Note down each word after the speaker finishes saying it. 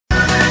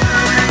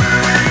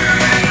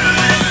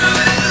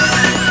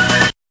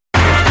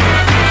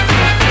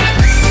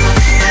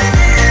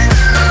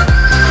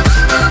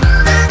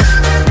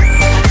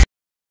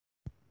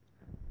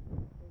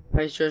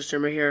Hi, it's Joe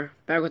Streamer here,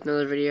 back with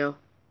another video,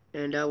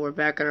 and we're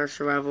back on our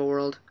survival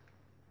world.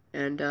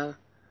 And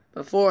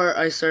before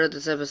I started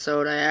this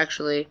episode, I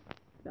actually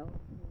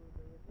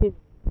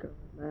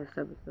last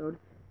episode,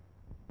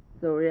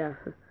 so yeah,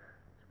 should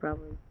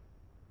probably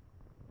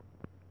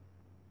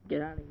get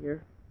out of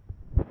here.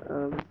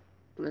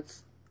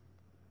 That's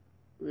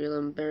a real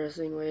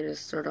embarrassing way to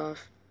start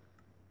off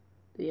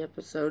the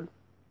episode.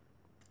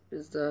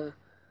 Is the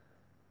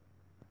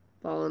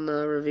fall in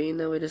the ravine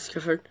that we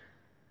discovered.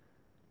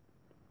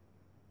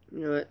 You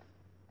know what?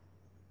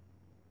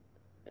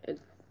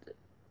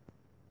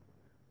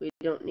 We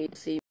don't need to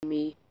see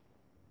me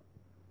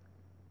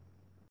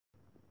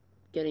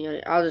getting out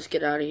of here. I'll just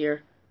get out of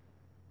here.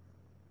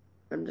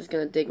 I'm just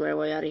gonna dig my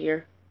way out of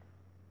here.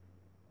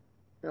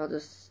 I'll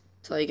just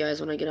tell you guys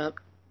when I get up.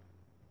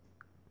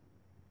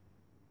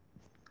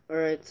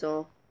 Alright,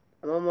 so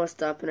I'm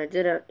almost up, and I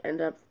did end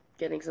up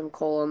getting some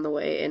coal on the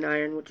way and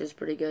iron, which is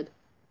pretty good.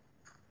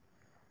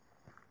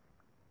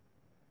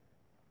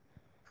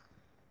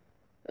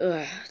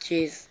 Ugh,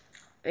 jeez.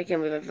 I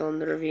can't believe I fell in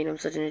the ravine. I'm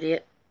such an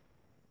idiot.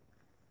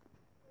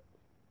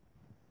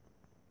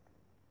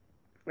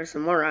 There's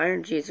some more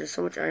iron. Jeez, there's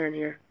so much iron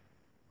here.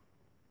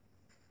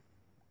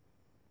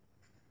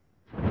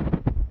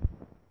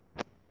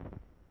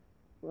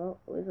 Well,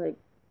 at least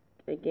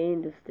I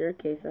gained a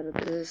staircase out of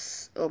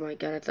this. Oh my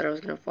god, I thought I was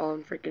gonna fall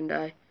and freaking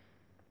die.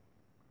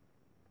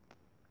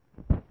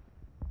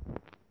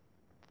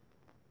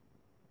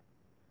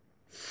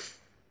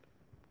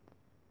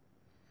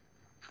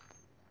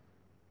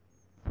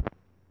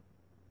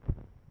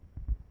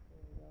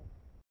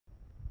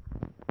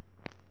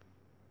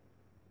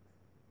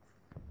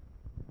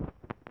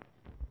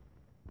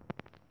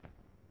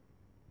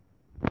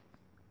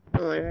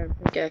 Oh my god,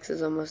 pickaxe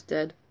is almost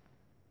dead.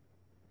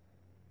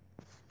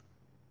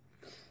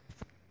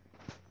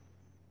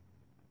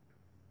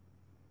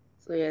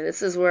 So yeah,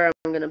 this is where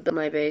I'm gonna build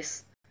my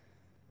base.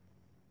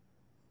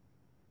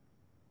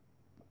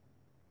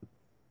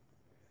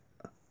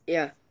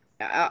 Yeah,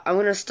 I'm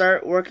gonna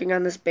start working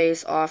on this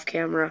base off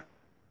camera.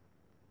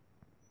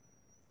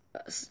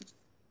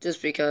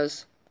 Just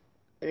because.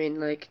 I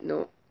mean, like,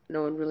 no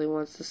one really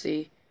wants to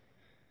see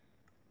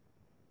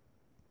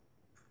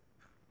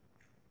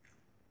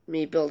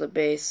me build a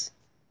base.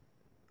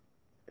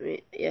 I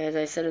mean, yeah, as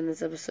I said in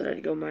this episode,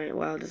 I'd go mine.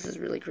 Wow, this is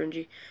really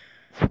cringy.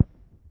 There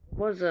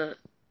was a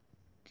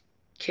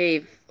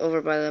cave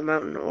over by the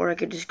mountain, or I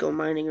could just go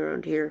mining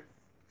around here.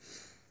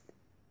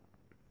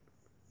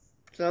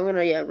 So I'm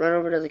gonna, yeah, run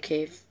over to the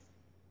cave.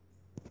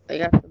 I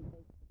got some,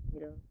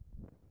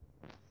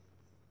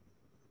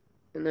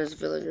 and there's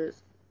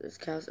villagers, there's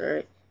cows.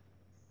 Alright,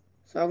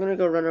 so I'm gonna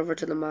go run over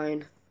to the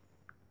mine.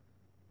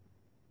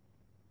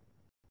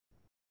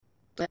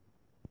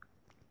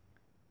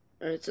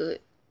 Alright, so the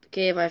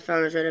cave I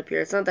found is right up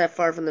here. It's not that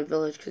far from the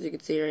village, because you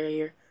can see right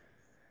here.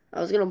 I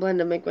was gonna plan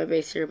to make my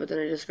base here, but then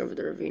I discovered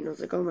the ravine. I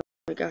was like, oh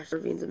my gosh, the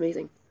ravine's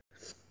amazing.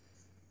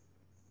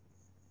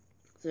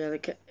 So yeah, the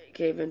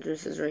cave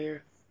entrance is right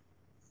here.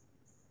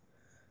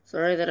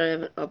 Sorry that I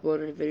haven't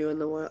uploaded a video in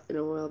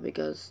a while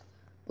because,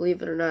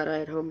 believe it or not, I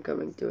had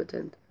homecoming to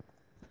attend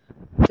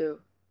too.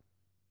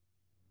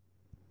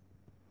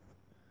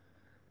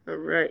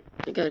 Alright,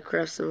 I gotta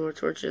craft some more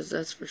torches,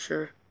 that's for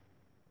sure.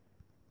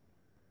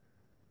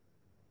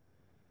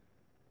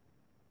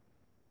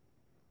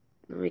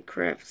 Let me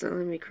craft.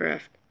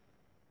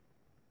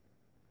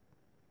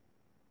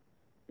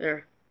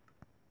 There.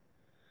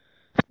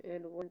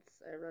 And once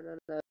I run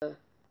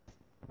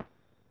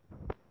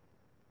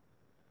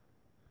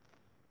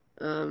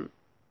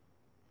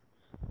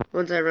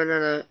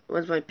out of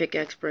once my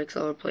pickaxe breaks,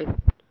 I'll replace.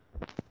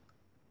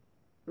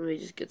 Let me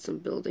just get some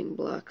building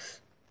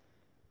blocks.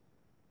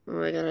 Oh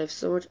my god, I have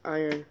so much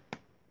iron.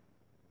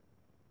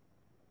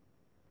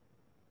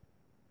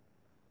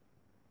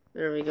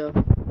 There we go.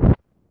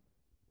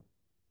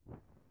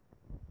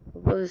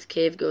 Although this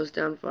cave goes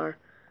down far,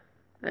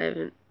 I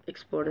haven't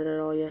explored it at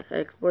all yet. I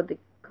explored the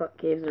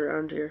caves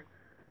around here.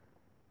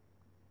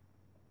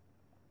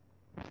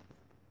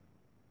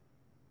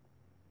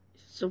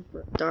 It's so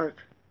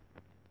dark.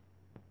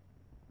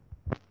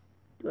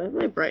 Do I have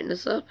my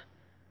brightness up?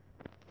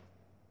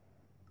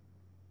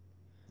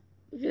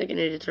 I feel like I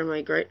need to turn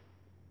my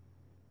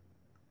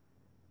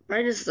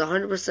brightness is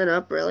 100%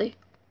 up, really?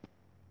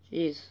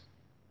 Jeez.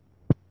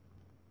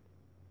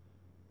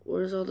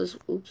 Where's all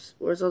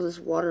this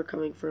water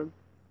coming from?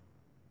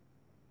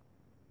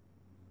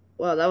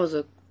 Wow, that was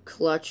a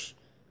clutch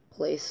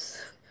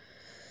place.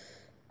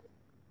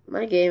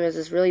 My game has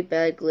this really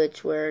bad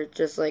glitch where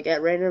just like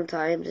at random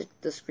times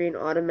the screen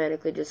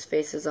automatically just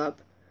faces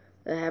up.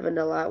 That happened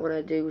a lot when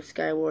I do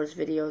Skywars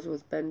videos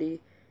with Bendy.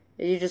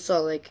 And you just saw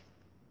like,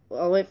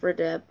 I'll wait for it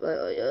to happen.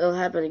 It'll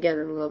happen again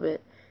in a little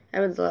bit. It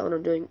happens a lot when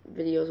I'm doing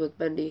videos with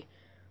Bendy.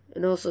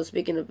 And also,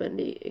 speaking of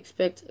Bendy,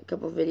 expect a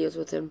couple videos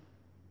with him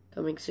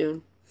coming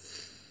soon.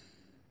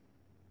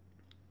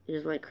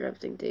 Here's my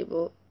crafting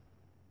table.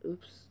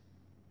 Oops.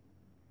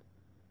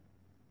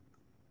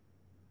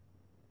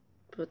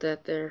 Put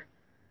that there.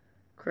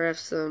 Craft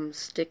some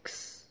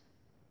sticks.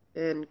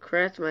 and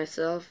craft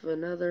myself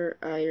another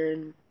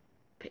iron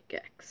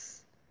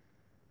pickaxe.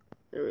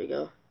 There we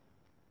go.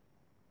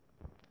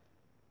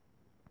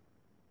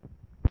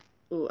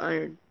 Ooh,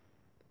 iron.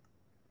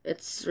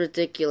 It's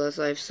ridiculous.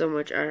 I have so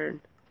much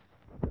iron.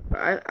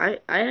 I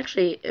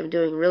actually am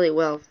doing really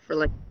well for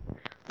like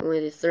only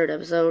the third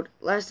episode.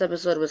 Last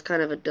episode was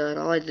kind of a dud.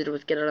 All I did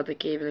was get out of the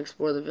cave and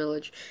explore the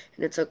village,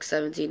 and it took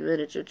 17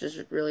 minutes, which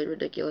is really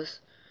ridiculous.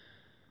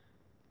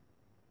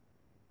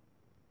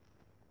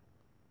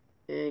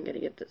 And gotta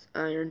get this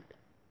iron.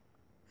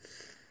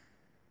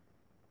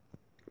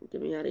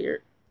 Get me out of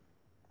here.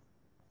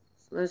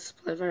 Nice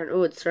supply of iron.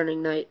 Oh, it's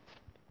turning night.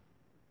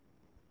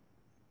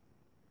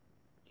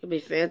 Could be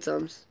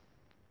phantoms.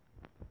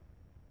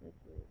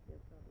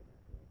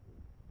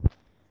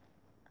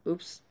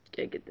 Oops,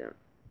 can't get down.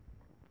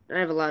 I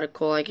have a lot of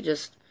coal. I could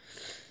just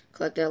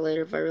collect that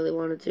later if I really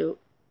wanted to.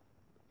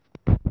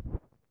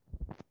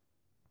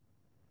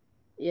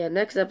 Yeah,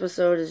 next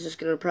episode is just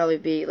gonna probably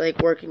be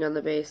like working on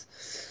the base.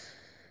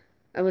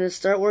 I'm gonna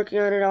start working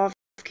on it off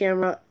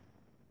camera.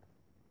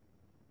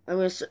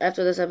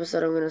 After this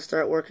episode, I'm gonna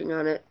start working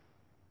on it.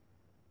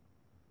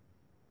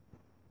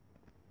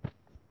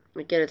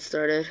 Get it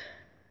started.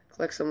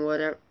 Collect some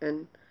wood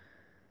and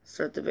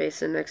start the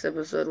base. And next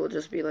episode will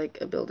just be like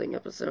a building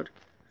episode,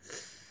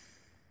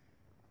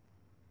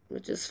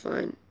 which is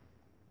fine.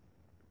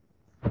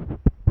 Is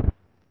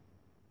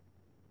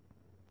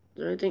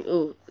there anything?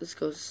 Ooh, this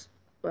goes.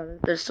 Wow,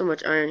 there's so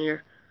much iron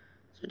here.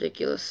 It's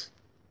ridiculous.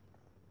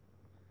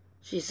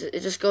 Jesus, it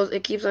just goes.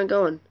 It keeps on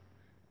going.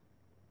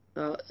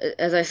 Oh,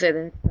 as I say,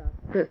 then.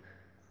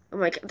 I'm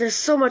like, there's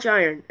so much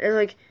iron. It's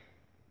like,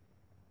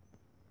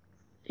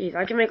 geez,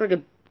 I can make like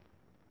a.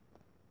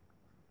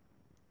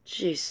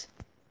 Jeez.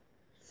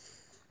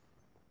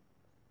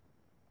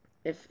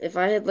 If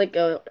I had like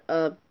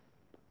if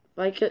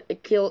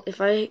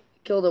I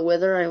killed a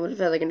wither, I would have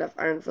had like enough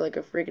iron for like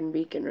a freaking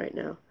beacon right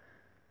now.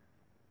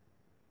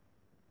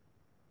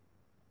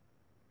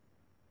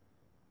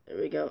 There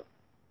we go.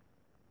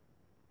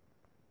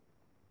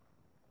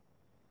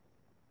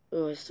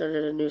 Oh, I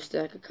started a new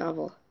stack of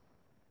cobble.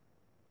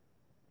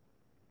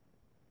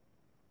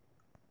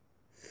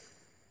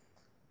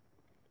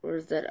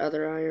 Where's that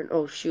other iron?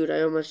 Oh shoot,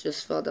 I almost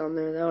just fell down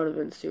there. That would have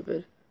been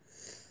stupid.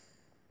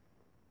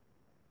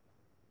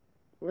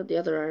 Where'd the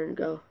other iron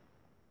go?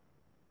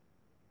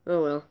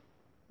 Oh well,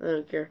 I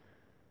don't care.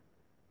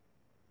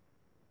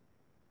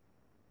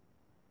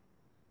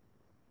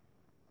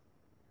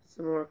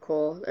 Some more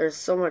coal. There's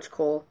so much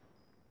coal.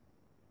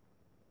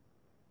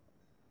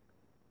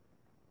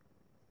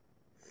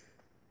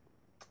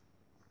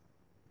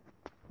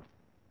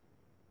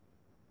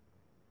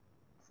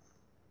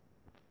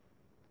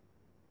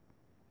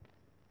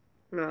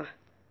 Ah,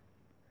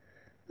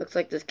 looks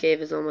like this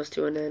cave is almost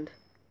to an end.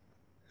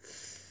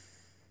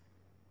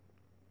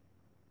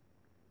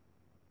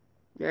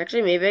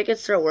 Actually, maybe I could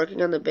start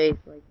working on the base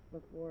like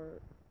before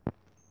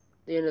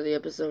the end of the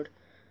episode.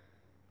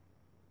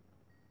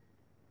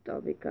 That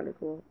would be kind of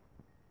cool.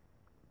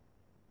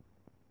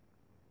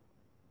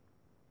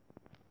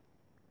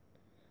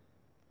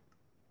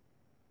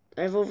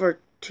 I have over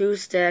 2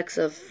 stacks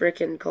of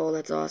frickin' coal.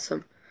 That's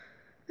awesome.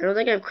 I don't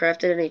think I've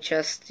crafted any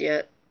chests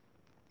yet.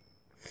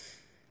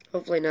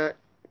 Hopefully not,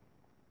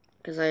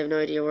 because I have no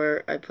idea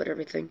where I put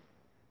everything.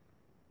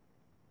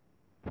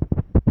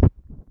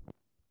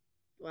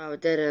 Wow, a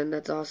dead end.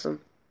 That's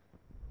awesome.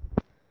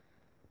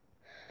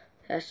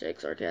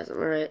 Hashtag sarcasm.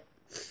 Alright.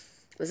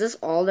 Is this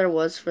all there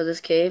was for this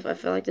cave? I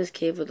feel like this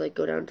cave would like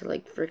go down to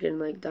like freaking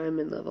like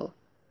diamond level.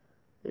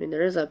 I mean,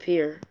 there is up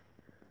here.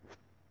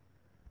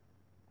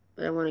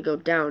 But I want to go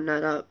down,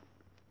 not up.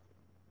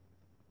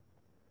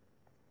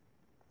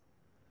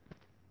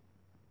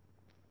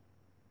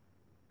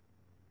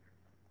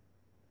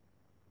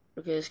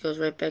 Okay, this goes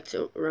right back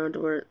to around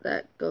to where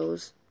that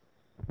goes.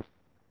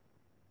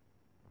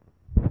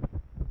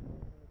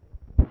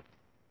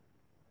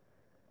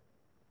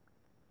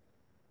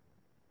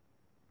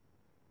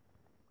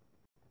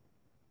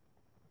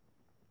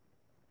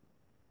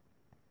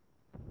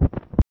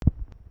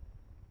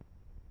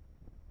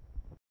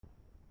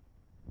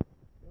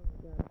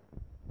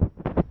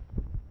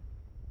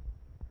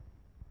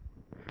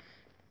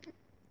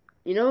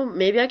 You know,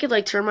 maybe I could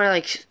like turn my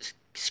like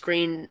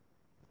screen.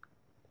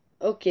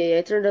 Okay,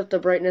 I turned up the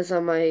brightness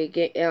on my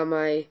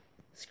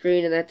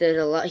screen, and that did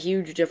a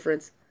huge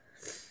difference.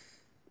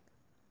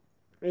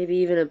 Maybe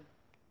even a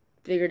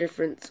bigger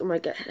difference. Oh my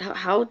god,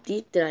 how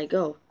deep did I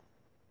go?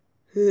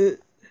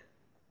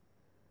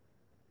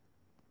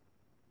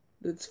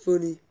 That's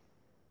funny.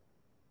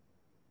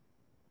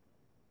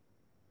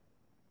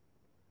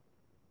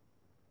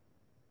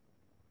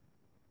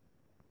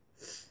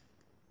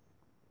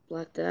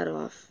 Block that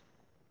off.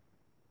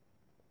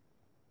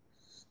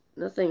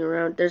 Nothing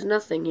around. There's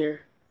nothing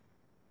here.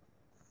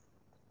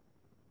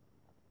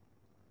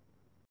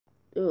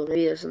 Ooh,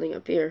 maybe there's something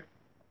up here.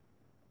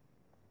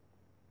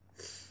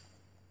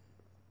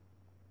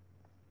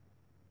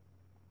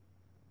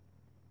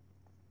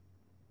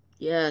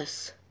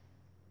 Yes.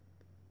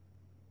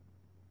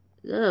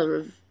 Is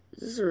that Is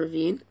this a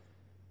ravine?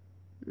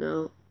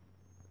 No.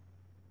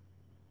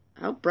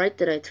 How bright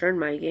did I turn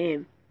my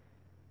game?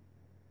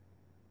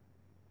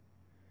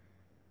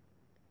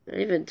 I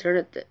didn't even turn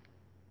it.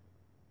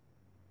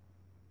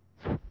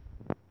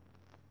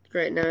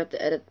 Great, now I have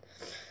to edit.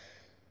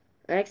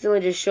 I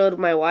accidentally just showed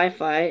my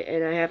Wi-Fi,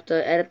 and I have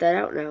to edit that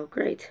out now.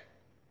 Great.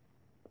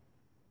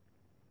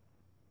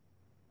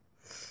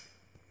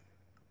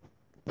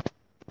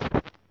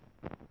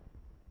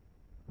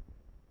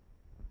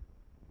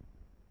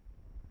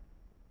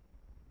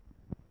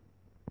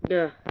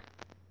 Yeah.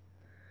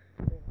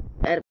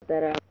 Edit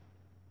that out.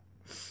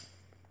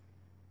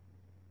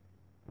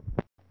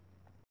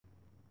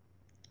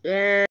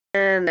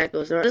 And that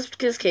goes north.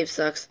 This cave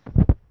sucks.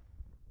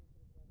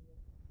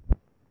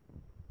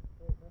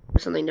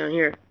 There's something down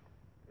here.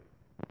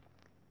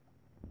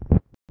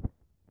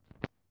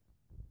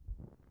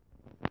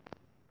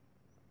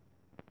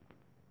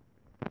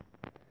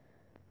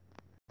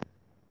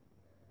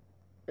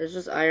 There's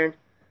just iron.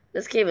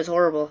 This cave is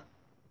horrible.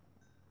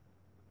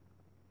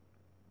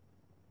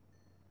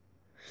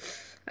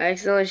 I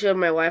accidentally showed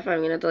my Wi-Fi. I'm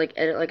gonna have to like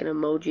edit like an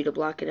emoji to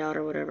block it out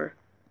or whatever.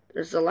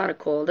 There's a lot of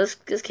coal. These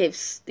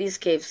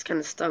caves kind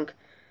of stunk.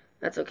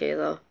 That's okay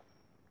though.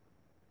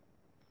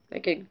 I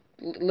could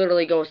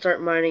literally go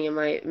start mining in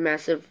my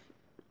massive,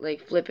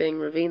 like flipping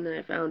ravine that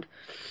I found,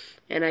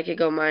 and I could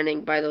go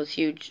mining by those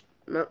huge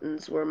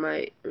mountains where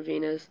my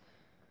ravine is.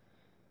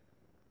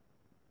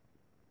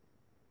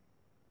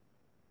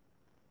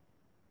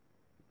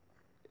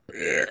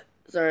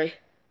 Sorry.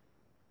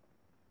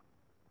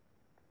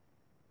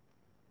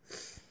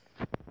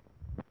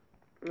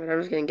 Right, I'm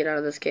just gonna get out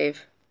of this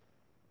cave.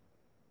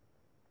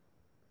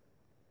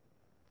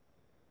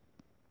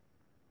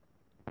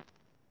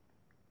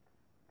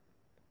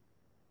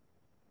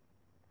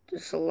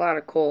 Just a lot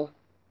of coal.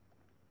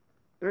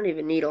 I don't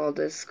even need all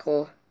this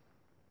coal.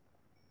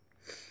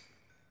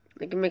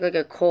 I can make like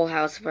a coal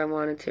house if I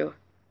wanted to.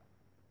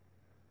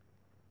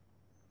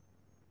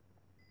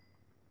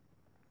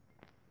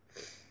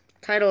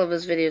 Title of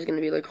this video is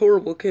gonna be like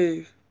horrible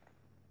cave.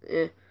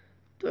 Eh.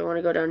 Do I want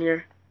to go down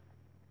here?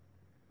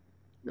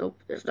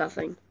 Nope, there's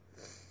nothing.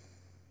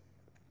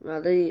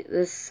 Well,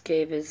 this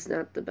cave is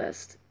not the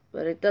best,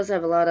 but it does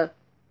have a lot of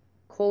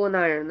coal and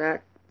iron,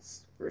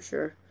 that's for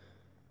sure.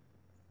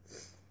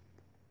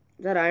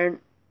 Is that iron?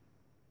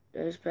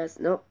 Did I just pass?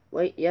 Nope.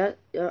 Wait, yeah.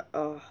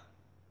 Oh,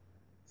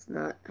 it's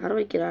not. How do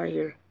I get out of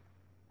here?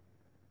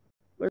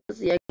 Where's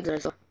the exit I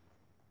saw?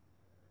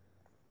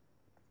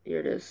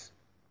 Here it is.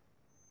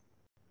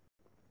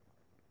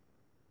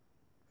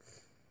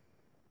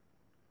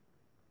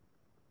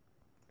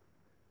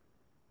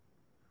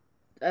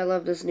 I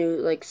love this new,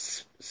 like,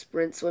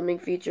 sprint swimming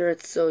feature.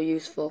 It's so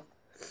useful.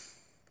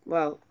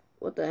 Wow,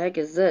 what the heck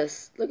is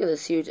this? Look at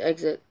this huge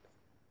exit.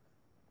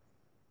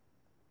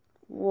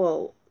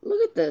 Whoa,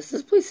 look at this.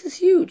 This place is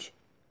huge.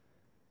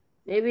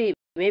 Maybe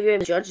I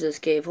judge this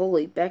cave.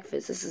 Holy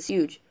breakfast, this is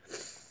huge.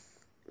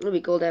 It would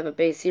be cool to have a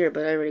base here,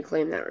 but I already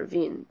claimed that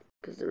ravine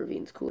because the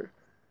ravine's cooler.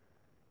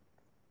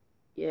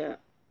 Yeah.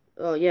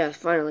 Oh, yeah,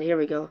 finally, here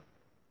we go.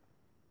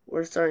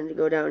 We're starting to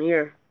go down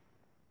here.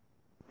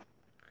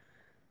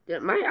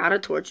 Am I out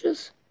of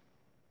torches?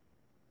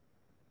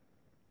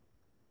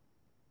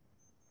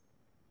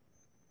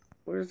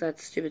 Where's that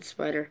stupid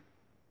spider?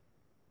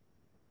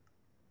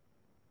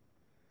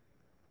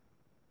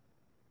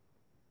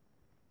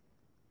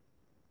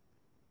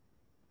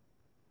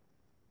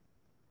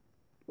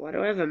 Why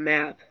do I have a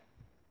map?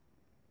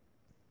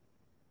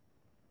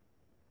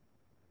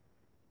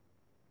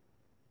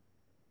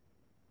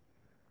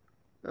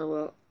 Oh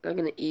well, I'm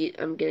gonna eat.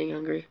 I'm getting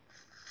hungry.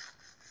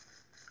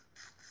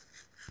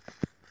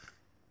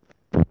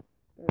 I'm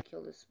gonna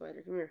kill this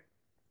spider. Come here.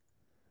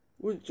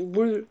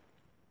 What?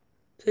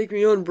 Take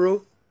me on,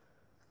 bro.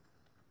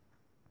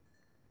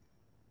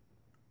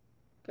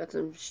 Got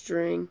some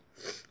string.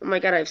 Oh my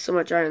god, I have so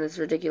much iron. That's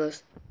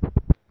ridiculous.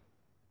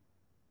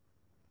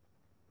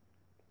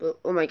 But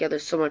oh my god,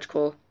 there's so much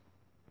coal.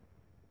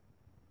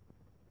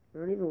 I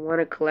don't even want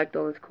to collect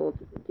all this coal.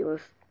 It's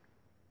ridiculous.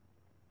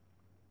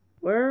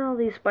 Where are all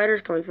these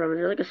spiders coming from? Is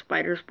there like a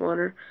spider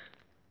spawner?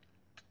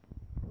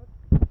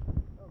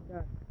 Oh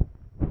god.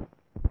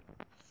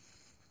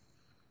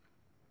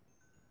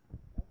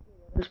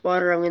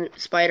 Spider,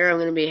 I'm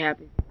gonna be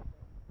happy.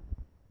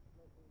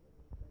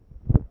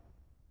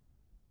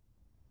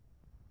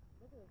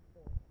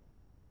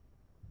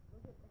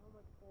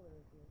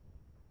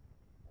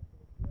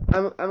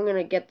 I'm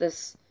gonna get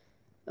this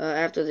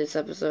after this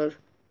episode.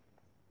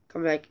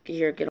 Come back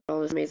here, get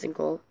all this amazing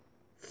coal.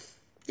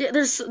 Yeah,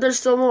 there's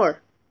still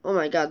more. Oh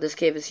my god, this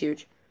cave is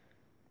huge.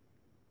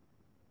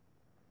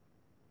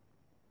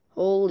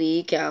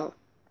 Holy cow.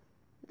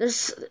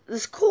 There's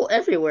coal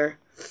everywhere.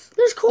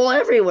 There's coal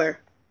everywhere.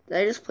 Did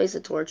I just place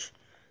a torch?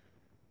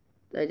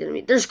 I didn't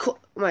mean. There's coal.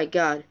 Oh my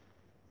god.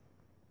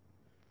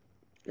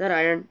 Is that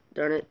iron?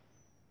 Darn it.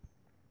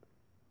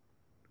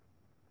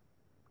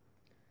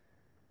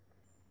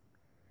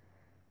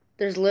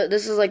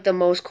 This is like the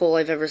most coal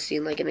I've ever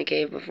seen like in a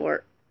cave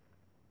before.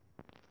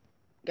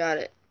 Got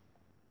it.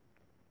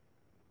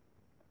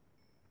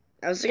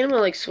 I was thinking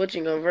about like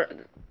switching over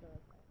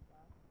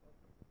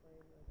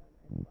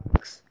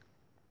Xbox.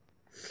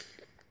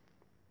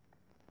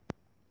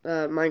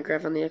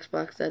 Minecraft on the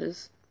Xbox, that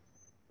is.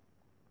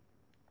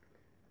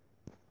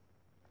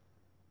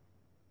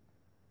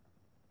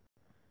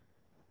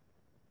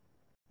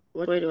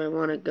 What way do I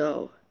want to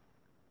go?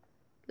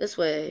 This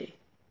way.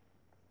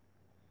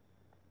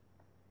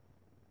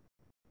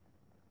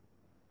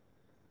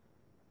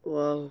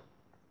 Whoa.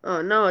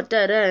 Oh no, a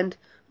dead end.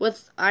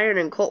 With iron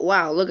and coal.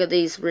 Wow, look at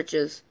these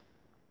riches.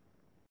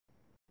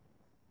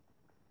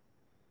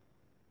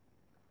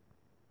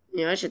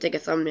 Yeah, I should take a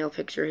thumbnail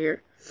picture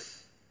here.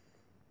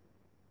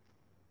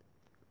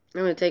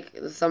 I'm gonna take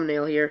the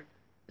thumbnail here,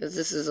 because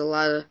this is a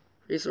lot of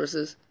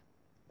resources.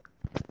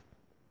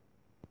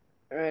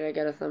 Alright, I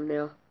got a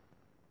thumbnail.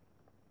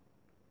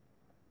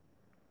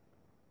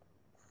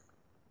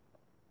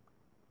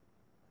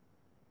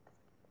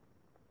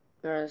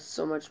 There are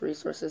so much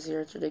resources here,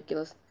 it's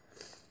ridiculous.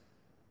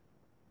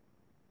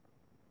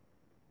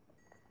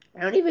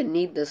 I don't even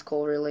need this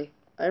coal, really.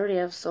 I already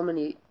have so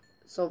many,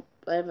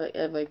 I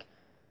have like,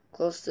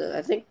 close to,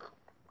 I think,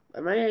 I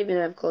might even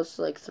have close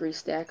to like 3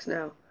 stacks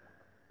now.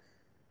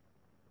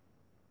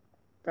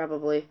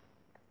 Probably.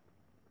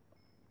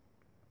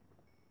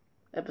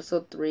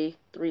 Episode 3,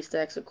 3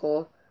 stacks of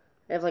coal.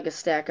 I have like a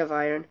stack of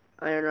iron,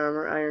 iron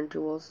armor, iron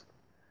tools.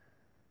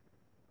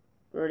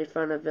 We already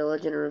found a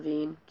village and a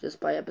ravine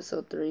just by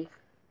episode 3.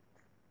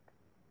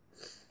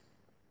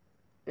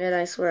 And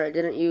I swear I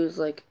didn't use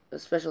like a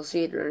special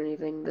seed or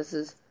anything. This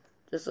is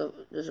just a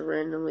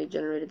randomly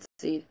generated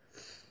seed.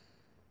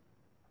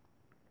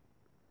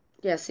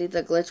 Yeah, see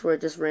the glitch where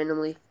it just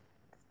randomly.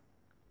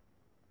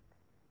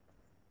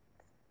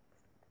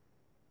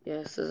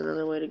 Yes, there's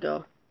another way to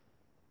go.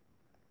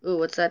 Ooh,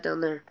 what's that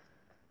down there?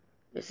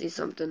 I see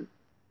something.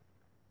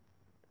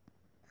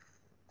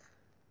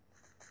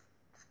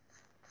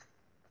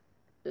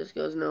 This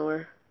goes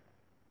nowhere.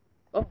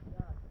 Oh.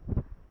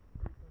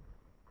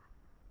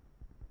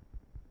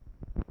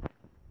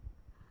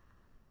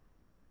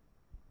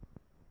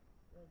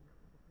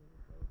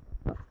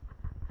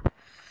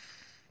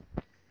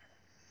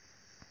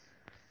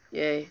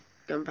 Yay,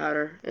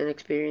 gunpowder and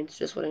experience,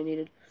 just what I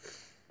needed.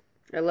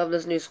 I love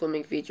this new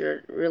swimming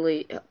feature. It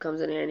really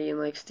comes in handy in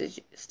like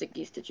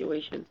sticky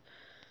situations.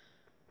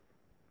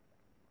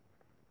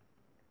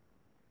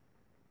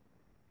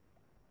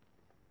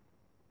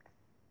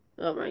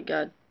 Oh my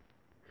god.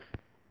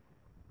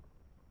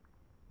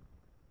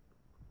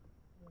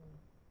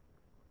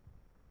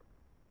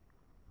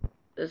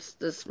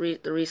 The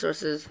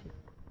resources.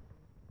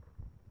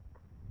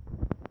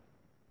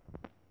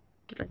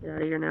 Can I get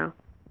out of here now?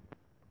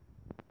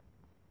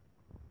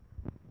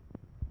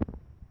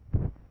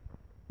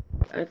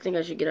 I think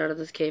I should get out of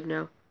this cave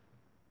now.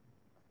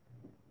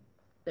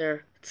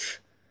 There.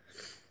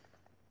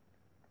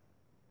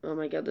 Oh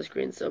my god, the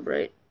screen's so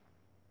bright.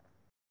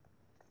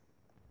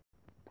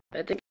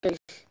 I think I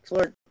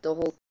explored the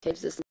whole cave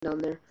system down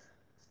there.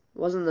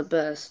 Wasn't the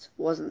best.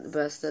 Wasn't the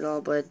best at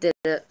all, but it did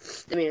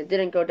it. I mean, it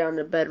didn't go down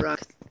to bedrock.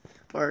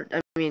 Or,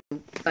 I mean,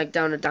 like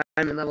down to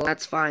diamond level.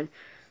 That's fine.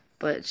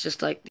 But it's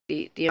just like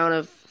the amount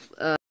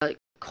of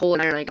coal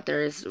and iron I got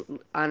there is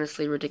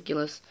honestly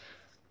ridiculous.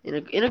 In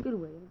a good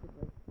way.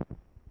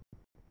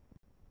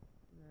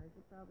 I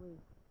should probably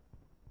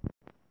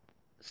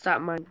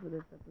stop mine for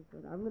this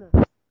episode. I'm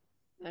gonna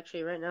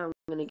actually right now I'm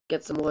gonna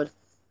get some wood.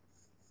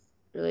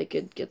 Really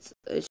could get.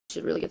 I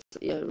should really get.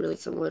 Yeah, really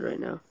some wood right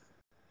now.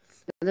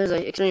 And there's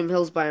like extreme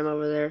hills biome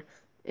over there,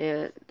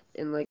 and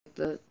in like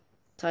the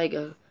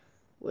taiga,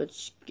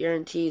 which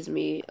guarantees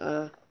me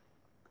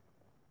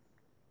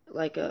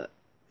like a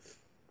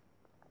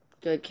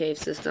good cave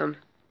system.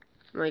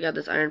 Oh my god,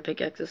 this iron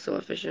pickaxe is so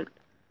efficient.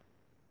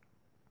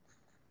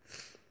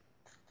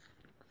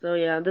 So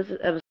yeah, this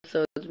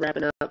episode is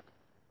wrapping up.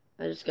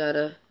 I just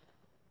gotta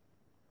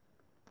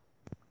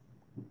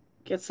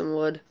get some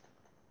wood.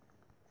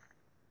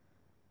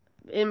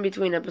 In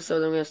between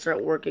episodes, I'm gonna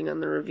start working on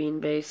the ravine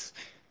base.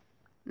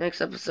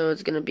 Next episode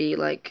is gonna be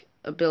like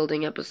a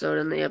building episode,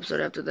 and the episode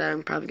after that,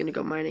 I'm probably gonna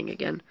go mining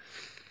again.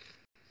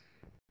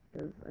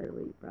 Because I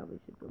really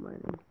probably should go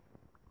mining.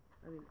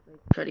 I mean,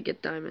 like, try to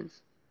get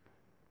diamonds.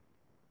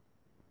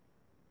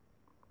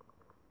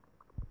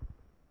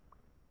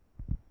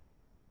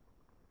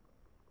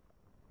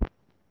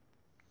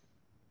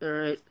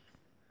 Alright.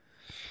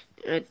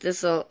 Alright,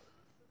 this'll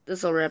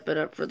wrap it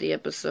up for the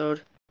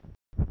episode.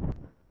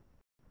 I'm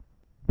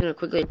gonna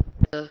quickly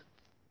why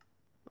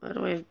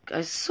do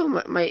I so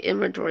much my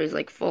inventory is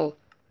like full.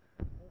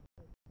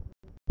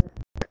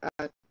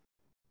 Uh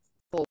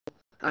full.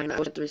 I know I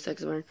went 3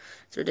 stacks of iron.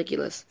 It's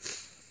ridiculous.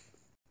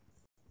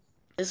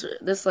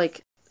 This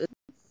like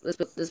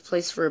this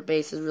place for a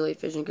base is really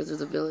efficient because there's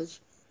a village,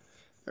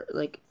 or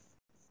like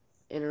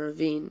in a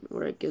ravine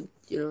where I could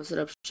set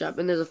up shop,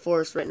 and there's a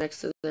forest right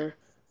next to there.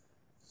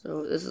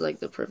 So this is like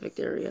the perfect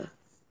area.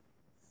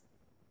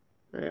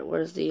 All right,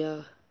 where's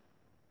the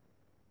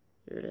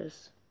here it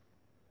is.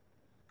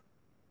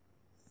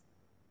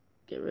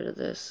 Get rid of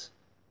this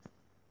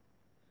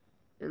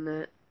and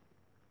that.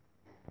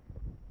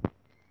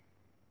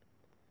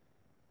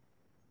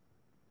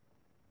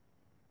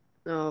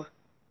 No.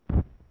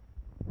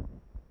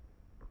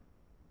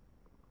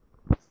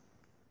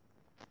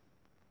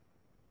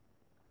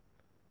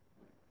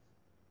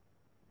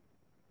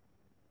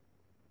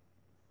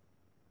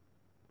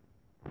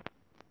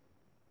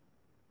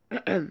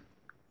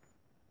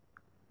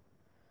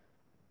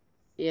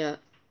 Yeah.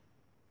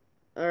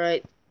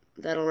 Alright.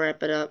 That'll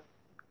wrap it up.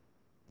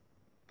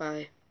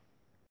 Bye.